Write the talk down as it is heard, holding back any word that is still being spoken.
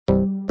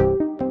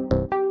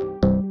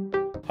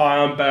Hi,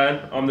 I'm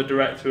Ben. I'm the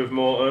director of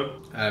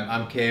Mortem.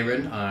 I'm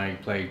Kieran. I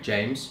played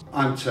James.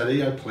 I'm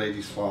Teddy. I played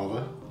his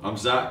father. I'm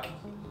Zac.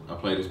 I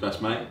played his best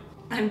mate.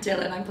 I'm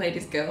Dylan. I played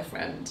his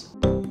girlfriend.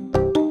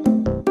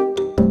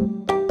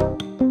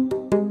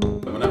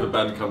 Whenever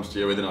Ben comes to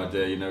you with an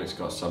idea, you know it's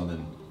got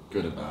something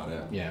good about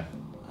it. Yeah.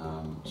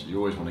 So you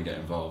always want to get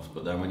involved.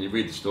 But then when you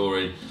read the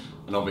story,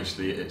 and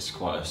obviously it's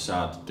quite a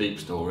sad, deep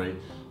story,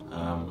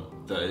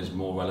 that is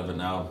more relevant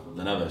now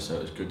than ever.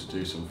 So it's good to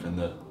do something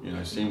that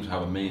seems to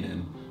have a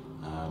meaning,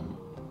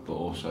 but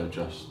also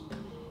just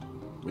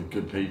with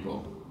good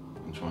people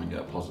and try and get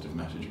a positive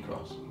message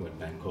across. When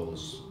Ben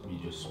calls, you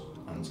just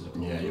answer the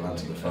call. Yeah, you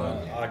answer the phone.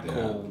 I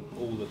call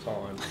all the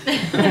time.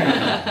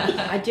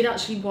 I did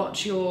actually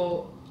watch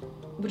your,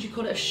 would you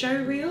call it a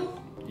show reel?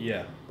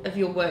 Yeah. Of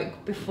your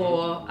work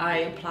before I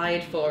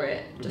applied for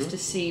it, just to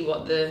see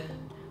what the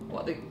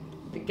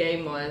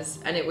game was,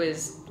 and it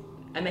was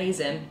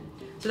amazing.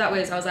 So that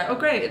was, I was like, oh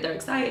great, they're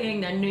exciting,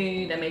 they're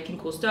new, they're making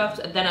cool stuff.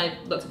 And then I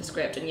looked at the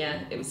script and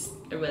yeah, it was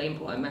a really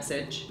important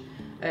message.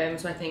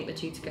 So I think the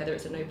two together,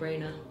 it's a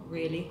no-brainer,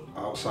 really.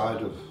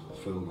 Outside of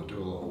film, I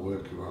do a lot of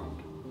work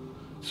around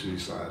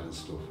suicide and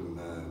stuff, and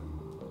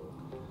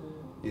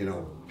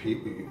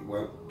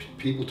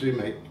people do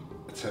make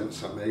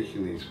attempts at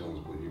making these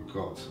films, but you've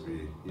got to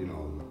be, you've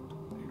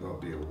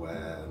got to be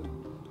aware, and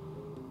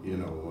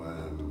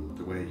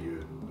the way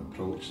you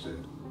approached it,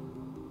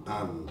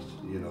 and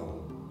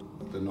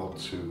the nod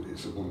to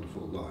 "It's a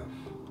Wonderful Life"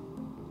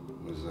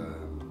 was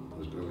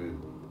brilliant.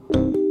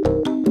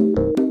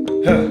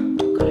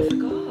 God, I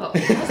forgot.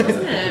 It was,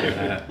 wasn't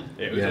it?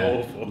 It was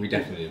awful. We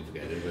definitely didn't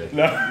forget it, did we?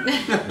 No. No,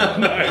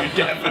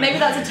 definitely. Maybe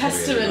that's a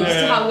testament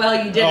to how well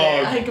you did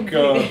it. I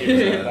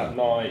completely. God. That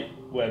night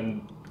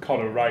when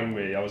Connor rang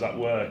me, I was at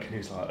work and he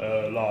was like,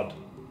 lad,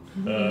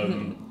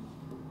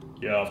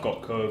 yeah, I've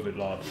got COVID,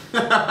 lad.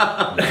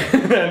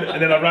 and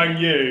then I rang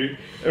you,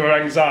 and I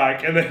rang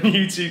Zac, and then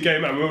you two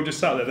came out and we all just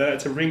sat there. They had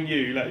to ring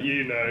you, let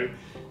you know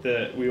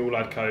that we all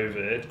had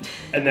COVID.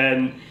 And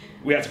then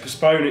we had to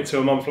postpone it to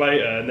a month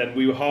later, and then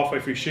we were halfway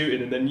through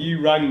shooting, and then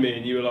you rang me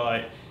and you were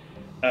like,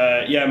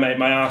 yeah mate,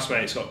 my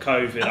housemate's got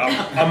COVID.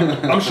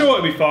 I'm sure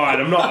it'll be fine.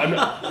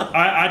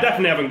 I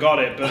definitely haven't got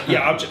it, but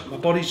yeah, my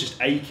body's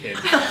just aching.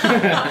 And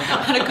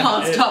I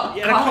can't stop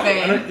coughing.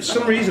 And for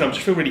some reason, I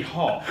just feel really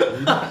hot.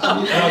 And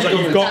I was like,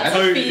 you've got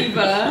COVID.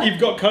 Fever. You've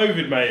got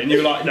COVID, mate. And you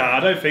were like, nah,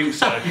 I don't think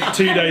so.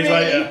 2 days Really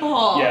later,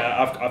 hot.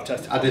 yeah, I've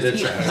tested. I did a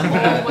test.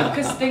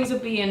 Because things were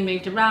being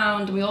moved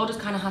around, and we all just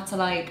kind of had to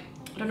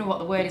I don't know what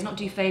the word is, not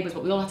do favours,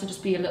 but we all had to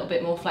just be a little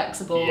bit more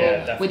flexible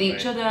with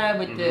each other,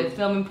 with the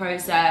filming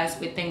process,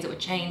 with things that were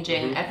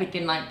changing,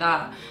 everything like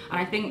that. And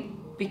I think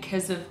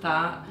because of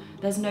that,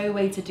 there's no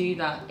way to do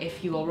that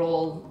if you are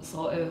all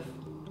sort of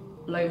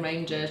Lone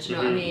Rangers, do you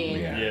know what I mean?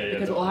 Yeah.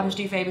 Because we're all having to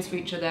do favours for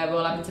each other, we're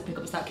all having to pick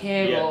up a stack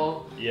here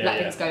or let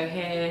things go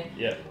here.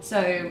 Yeah.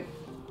 So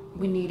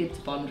we needed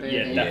to bond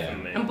really. Yeah,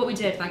 definitely. But we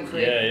did,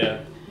 thankfully.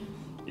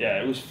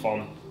 Yeah, it was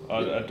fun.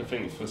 I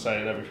think for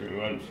saying everything we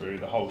went through,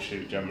 the whole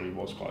shoot generally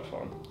was quite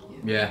fun.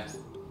 Yeah,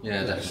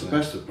 definitely. It's the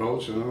best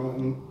approach,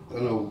 and I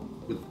know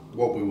with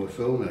what we were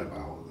filming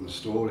about and the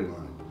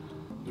storyline,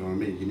 you know what I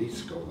mean? You need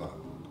to go that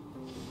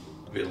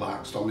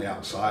relaxed on the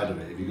outside of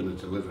it if you're going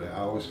to deliver it. I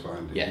always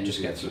find it Yeah,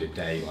 just get through the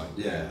day,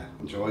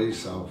 enjoy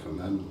yourself, and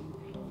then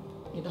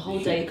The whole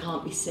day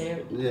can't be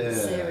serious,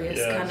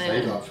 kind of.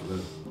 Save that for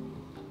the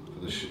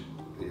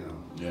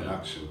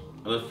action.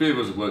 And a few of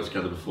us have worked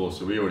together before,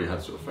 so we already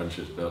had sort of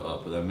friendships built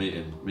up. But then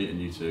meeting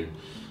you two,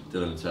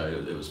 Dylan and Terry,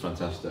 it was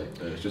fantastic.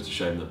 It was just a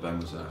shame that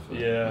Ben was there for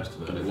most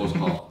of it, and it was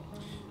hot.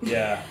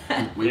 Yeah.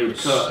 We would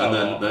cut, so and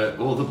then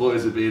all the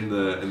boys would be in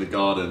the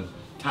garden.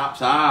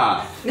 Taps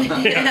off.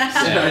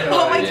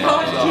 Oh my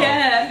god,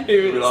 yeah.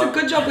 It's a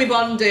good job we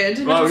bonded.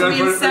 Right, Just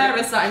me and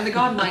Sarah sat in the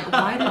garden like,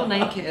 why are they all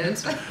naked?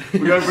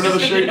 We're going for another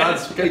shoot,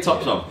 lads. Get your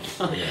tops on.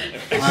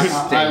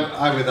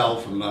 I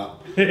withheld from that.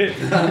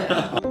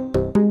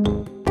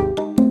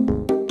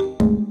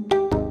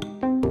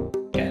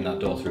 Getting that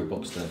door through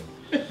Buxton.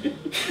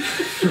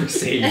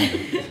 Scene.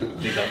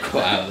 They got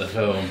cut out of the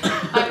film.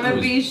 I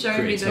remember you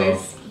showed me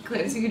those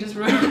clips. You could just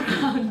run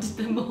around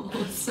the mall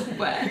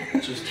somewhere.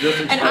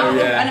 And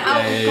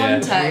out of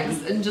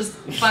context and just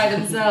by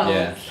themselves.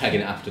 Yeah,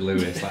 pegging it after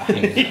Lewis, like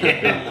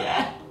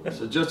hanging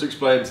So just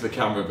explain to the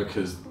camera,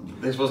 because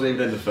this wasn't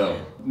even in the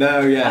film.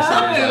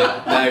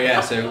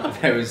 So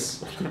there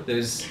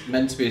was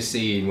meant to be a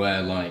scene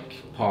where like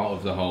part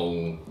of the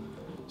whole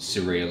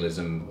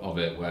surrealism of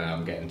it, where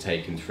I'm getting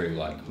taken through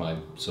like my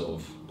sort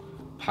of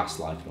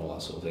past life and all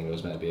that sort of thing. There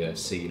was meant to be a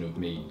scene of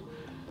me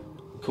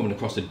coming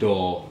across a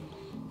door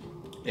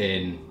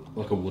in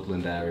like a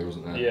woodland area,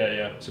 wasn't there?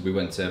 Yeah. So we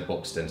went to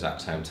Buxton,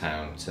 Zac's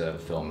hometown, to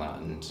film that,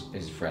 and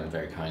his friend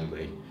very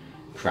kindly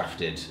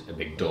crafted a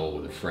big door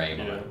with a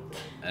frame on it,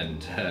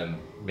 and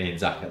me and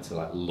Zac had to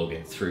like lug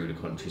it through the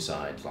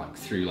countryside, like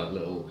through like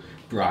little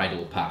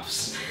bridle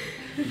paths,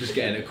 just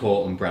getting it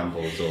caught on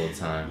brambles all the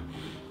time,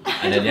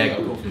 and then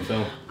got cut from the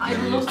film. I'd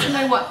love to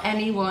know what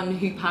anyone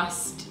who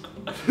passed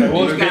There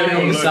was getting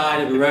on the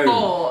side of the road,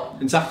 thought.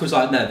 and Zac was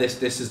like, "No,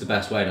 this is the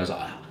best way," and I was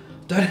like,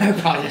 Don't know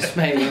about this,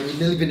 mate. We've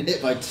nearly been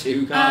hit by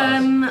 2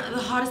 cars. The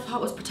hardest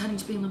part was pretending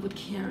to be in love with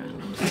Kieran.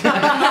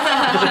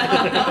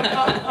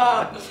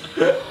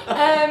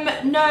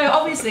 No,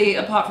 obviously,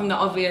 apart from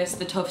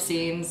the tough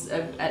scenes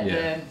at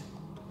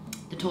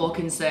the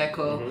talking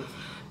circle,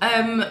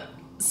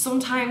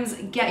 sometimes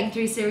getting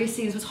through serious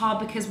scenes was hard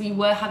because we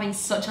were having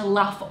such a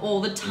laugh all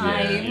the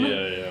time.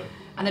 Yeah.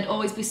 And there'd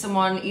always be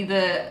someone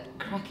either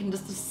cracking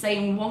just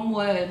saying one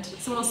word,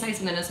 someone will say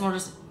something and someone will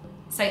just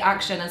say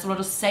action and someone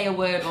will just say a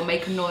word or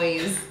make a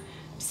noise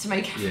just to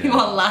make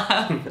everyone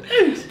laugh.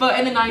 But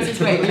in the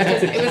nicest way,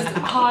 it was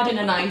hard in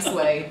a nice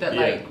way that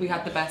like we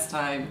had the best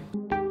time.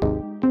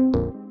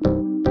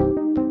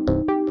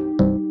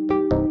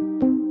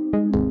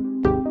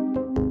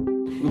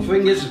 The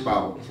thing is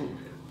about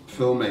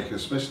filmmaking,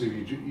 especially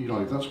if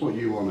if that's what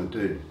you want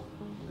to do,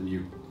 and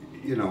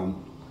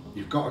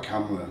you've got a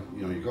camera,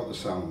 you've got the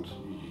sound,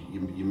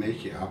 you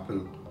make it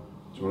happen.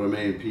 Do you know what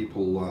I mean?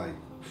 People like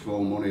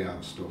throw money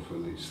at stuff,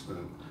 and it's.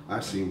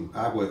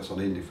 I've worked on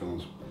indie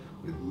films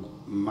with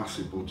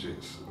massive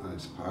budgets, and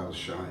it's a pile of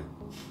shite.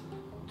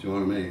 Do you know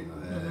what I mean?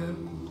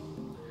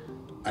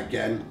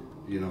 Again,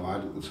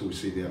 until we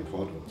see the end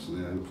products, and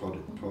the end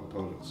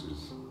products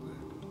is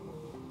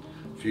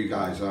a few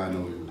guys I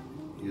know who,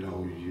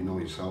 you know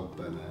yourself,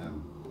 and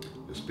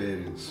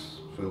experienced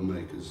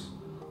filmmakers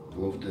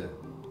loved it.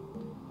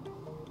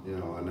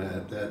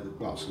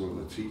 And some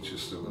of the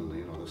teachers still, and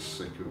they're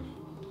sick of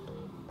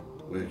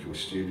working with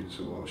students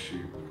who want to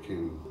shoot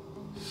fucking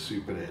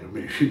superhero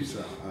movies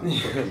at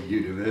fucking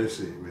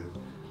university with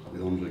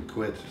 100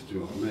 quid. Do you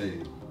know what I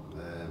mean?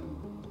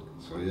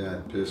 So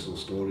yeah, personal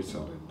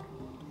storytelling.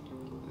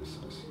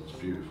 It's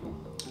beautiful.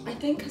 I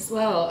think as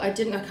well, I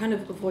kind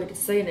of avoided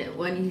saying it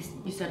when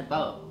you said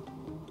about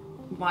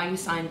why you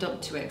signed up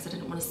to it, because I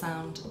didn't want to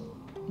sound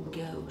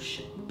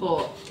gauche,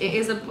 but it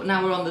is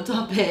now we're on the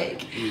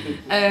topic.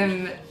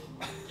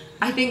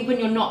 I think when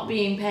you're not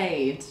being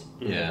paid,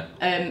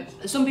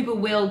 some people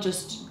will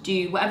just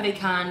do whatever they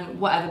can,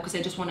 because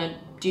they just want to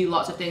do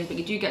lots of things, but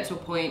you do get to a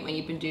point when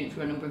you've been doing it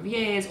for a number of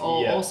years,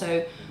 or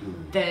also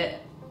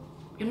that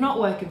you're not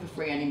working for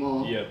free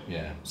anymore.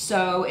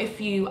 So if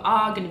you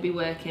are going to be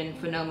working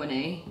for no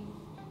money,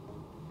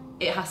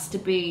 it has to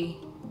be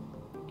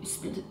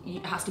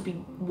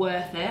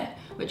worth it,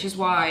 which is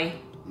why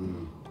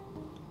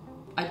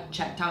I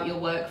checked out your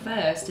work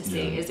first to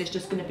see is this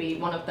just going to be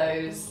one of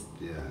those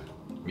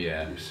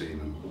you've seen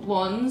them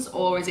ones,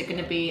 or is it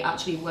going to be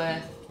actually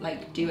worth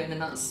like doing,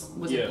 and that's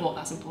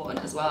important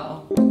as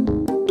well.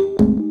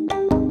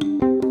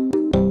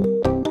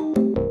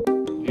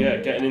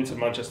 Getting into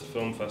Manchester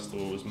Film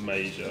Festival was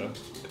major,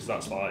 because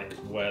that's like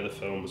where the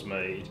film was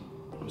made.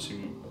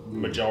 Obviously,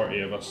 majority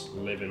of us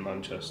live in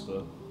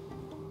Manchester,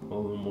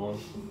 more than one.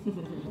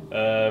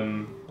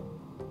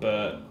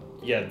 But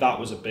yeah, that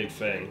was a big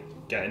thing.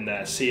 Getting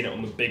there, seeing it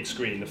on the big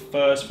screen, the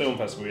first film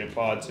festival we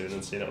applied to, and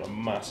then seeing it on a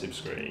massive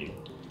screen.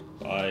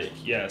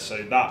 So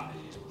that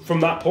from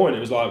that point it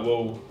was like,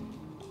 well,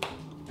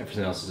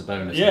 everything else is a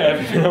bonus. Yeah,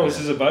 everything else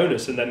is a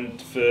bonus, and then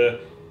for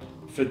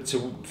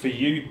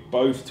you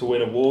both to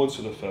win awards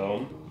for the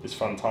film is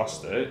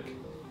fantastic,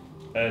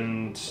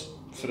 and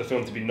for the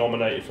film to be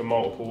nominated for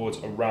multiple awards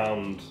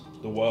around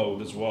the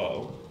world as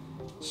well.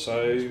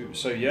 So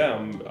yeah,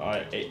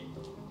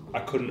 I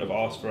couldn't have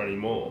asked for any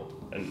more,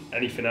 and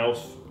anything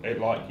else,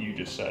 like you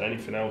just said,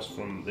 anything else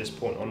from this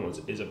point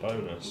onwards is a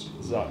bonus.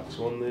 Zac's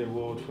won the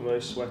award for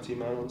most sweaty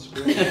man on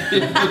screen.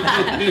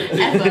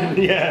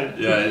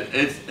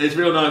 It's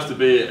real nice to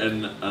be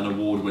an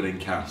award-winning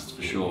cast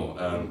for sure.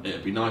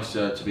 It'd be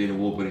nicer to be an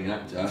award-winning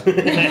actor.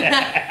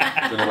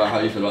 I don't know about how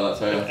you feel about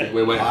that, Tony. I think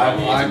we're waiting for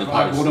awards in the post.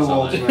 I've won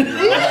awards,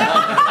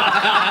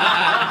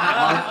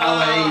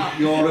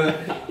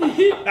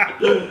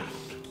 mate. Europe.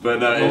 But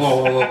no, we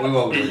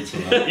won't go into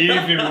that.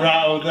 You've been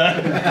rattled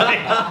there.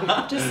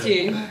 Just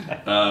you.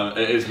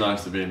 It is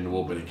nice to be in an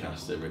award-winning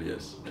cast. It really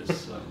is.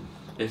 It's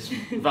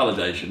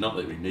validation. Not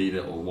that we need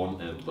it or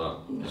want it, but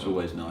it's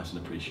always nice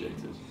and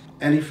appreciated.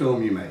 Any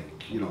film you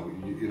make,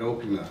 you're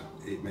hoping that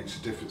it makes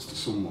a difference to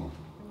someone.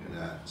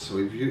 So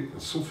if you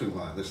something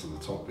like this on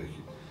the topic,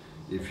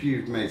 if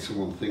you've made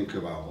someone think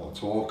about or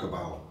talk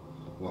about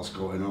what's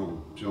going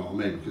on, do you know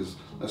what I mean? Because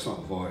let's not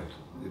avoid,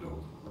 the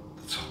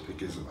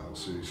topic is about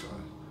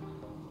suicide.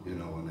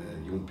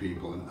 And young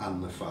people,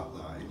 and the fact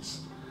that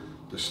it's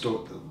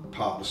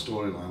part of the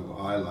storyline. What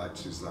I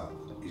liked is that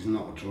he's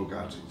not a drug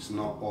addict. He's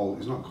not got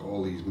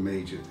all these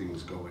major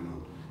things going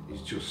on. He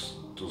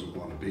just doesn't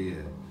want to be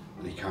here,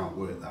 and he can't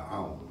work that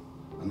out.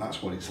 And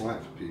that's what it's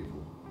like for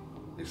people.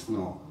 It's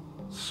not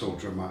so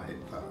dramatic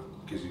that,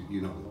 because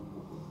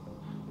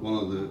one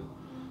of the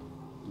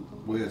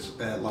words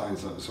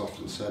lines that is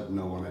often said,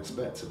 no one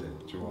expected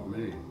it. Do you know what I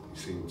mean? He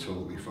seemed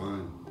totally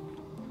fine.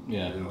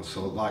 Yeah.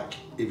 So like,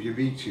 if you're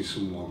reaching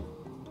someone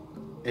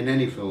in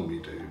any film you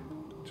do you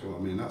know what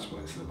I mean? That's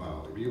what it's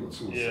about. If you want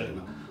someone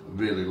saying, I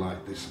really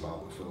like this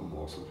about the film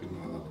or something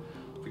like that,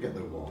 forget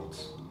the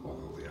awards,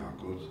 although they are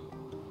good.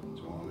 Do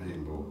you know what I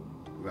mean? But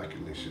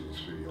recognition is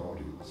for the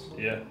audience.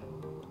 Yeah.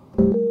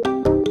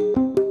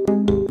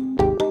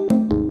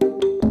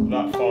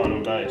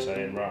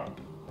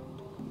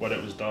 when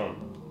it was done.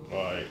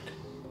 Like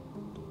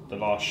the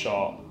last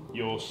shot,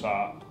 you're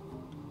sat.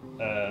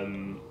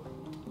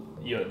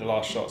 The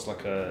last shot's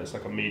like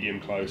a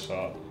medium close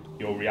up.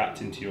 You're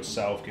reacting to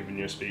yourself, giving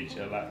your speech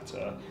to a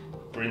lector.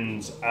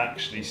 Bryn's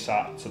actually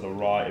sat to the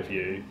right of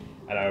you,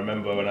 and I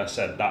remember when I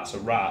said that's a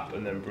wrap,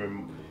 and then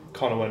Bryn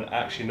kind of went,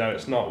 actually no,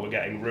 it's not. We're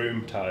getting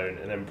room tone,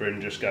 and then Bryn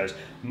just goes,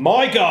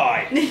 my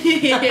guy.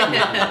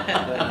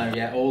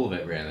 Yeah, all of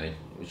it really.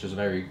 It was just a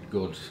very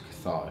good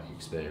cathartic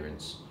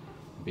experience.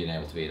 Being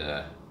able to be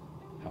there,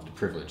 have the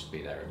privilege to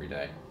be there every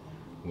day,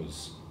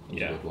 was a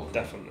good one.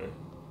 Definitely.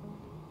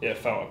 Yeah, it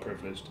felt a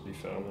privilege to be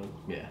filming.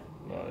 Yeah,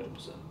 right.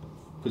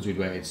 Because we'd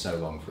waited so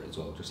long for it as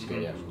well, just to get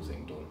the actual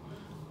thing done.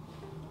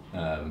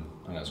 And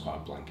that's quite a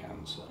blank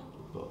answer,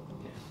 but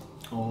yeah,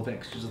 all the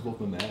extras above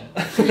my mare.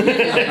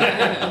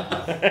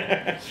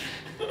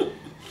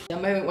 The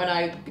moment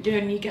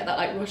when you get that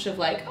like rush of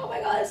like, oh my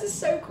god, this is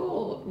so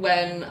cool.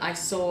 When I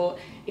saw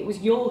it was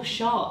your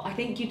shot, I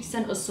think you'd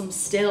sent us some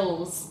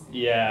stills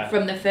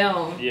from the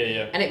film.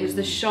 Yeah. And it was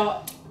the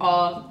shot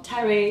of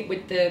Terry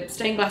with the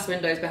stained glass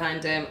windows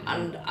behind him,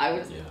 and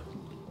I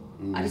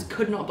just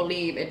could not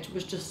believe it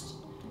was just.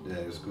 Yeah,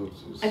 it was good.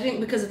 I think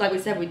because, like we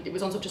said, it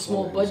was on such a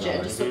small budget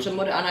and just such a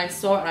muddy, and I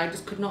saw it and I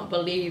just could not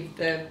believe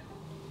the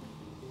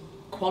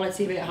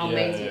quality of it, how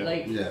amazing,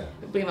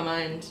 it blew my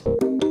mind.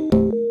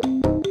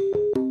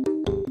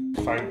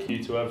 Thank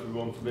you to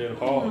everyone for being a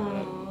part of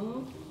it.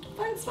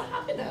 Thanks for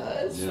having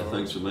us. Yeah,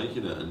 thanks for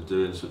making it and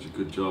doing such a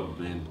good job of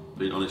being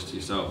honest to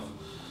yourself.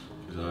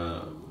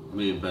 Because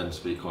me and Ben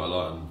speak quite a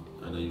lot, and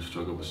I know you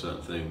struggle with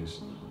certain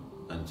things,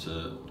 and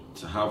to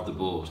have the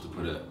balls to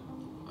put it,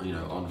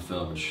 on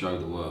film and show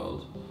the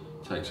world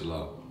takes a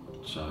lot.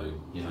 So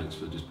thanks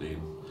for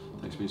being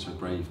so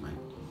brave, mate.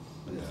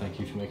 Yeah. Thank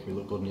you for making me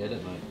look good in the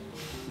edit, mate.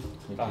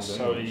 That's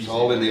so easy. It's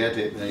all in the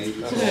edit, mate.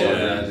 That's all in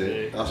the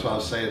edit. That's what I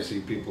was saying. I see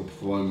people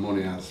throwing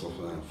money at stuff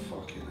and I'm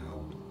fucking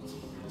hell.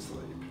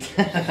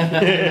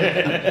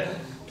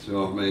 Do you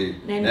know what I mean?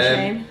 Name and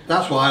shame.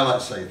 That's why I like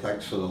to say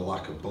thanks for the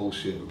lack of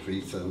bullshit and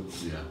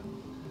pretense. Yeah.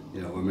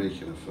 We're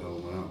making a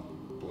film, we're not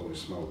blowing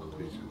smoke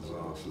up each other's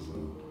asses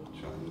and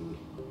chatting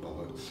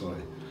bollocks.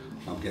 Sorry,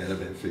 I'm getting a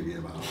bit figgy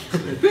about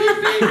it.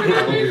 I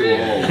love you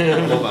all. I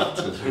love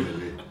actors,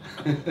 really.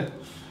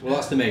 Well,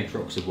 that's the main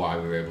crux of why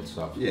we were able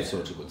to have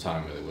such a good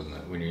time, really, wasn't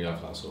it? When you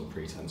have that sort of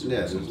pretense.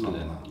 Yeah, there's none of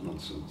that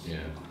nonsense. Yeah.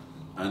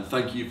 And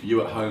thank you for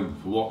you at home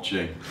for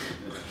watching.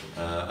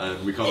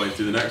 And we can't wait to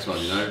do the next one,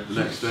 the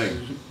next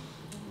thing.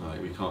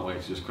 We can't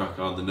wait to just crack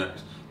on the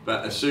next.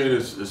 But as soon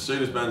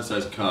as Ben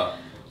says cut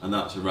and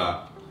that's a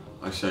wrap,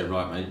 I say,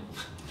 right, mate,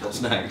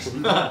 what's next?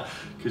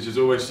 Because there's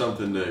always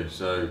something new.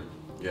 So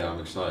yeah, I'm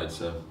excited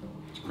to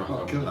crack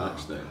on with the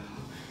next thing.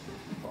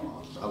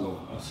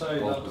 I'll say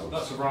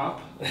that's a wrap.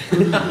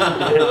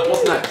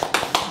 What's next?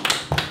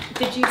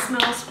 Did you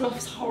smell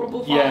Scruff's horrible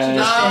fart? Yeah. She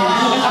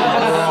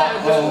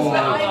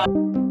just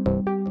did.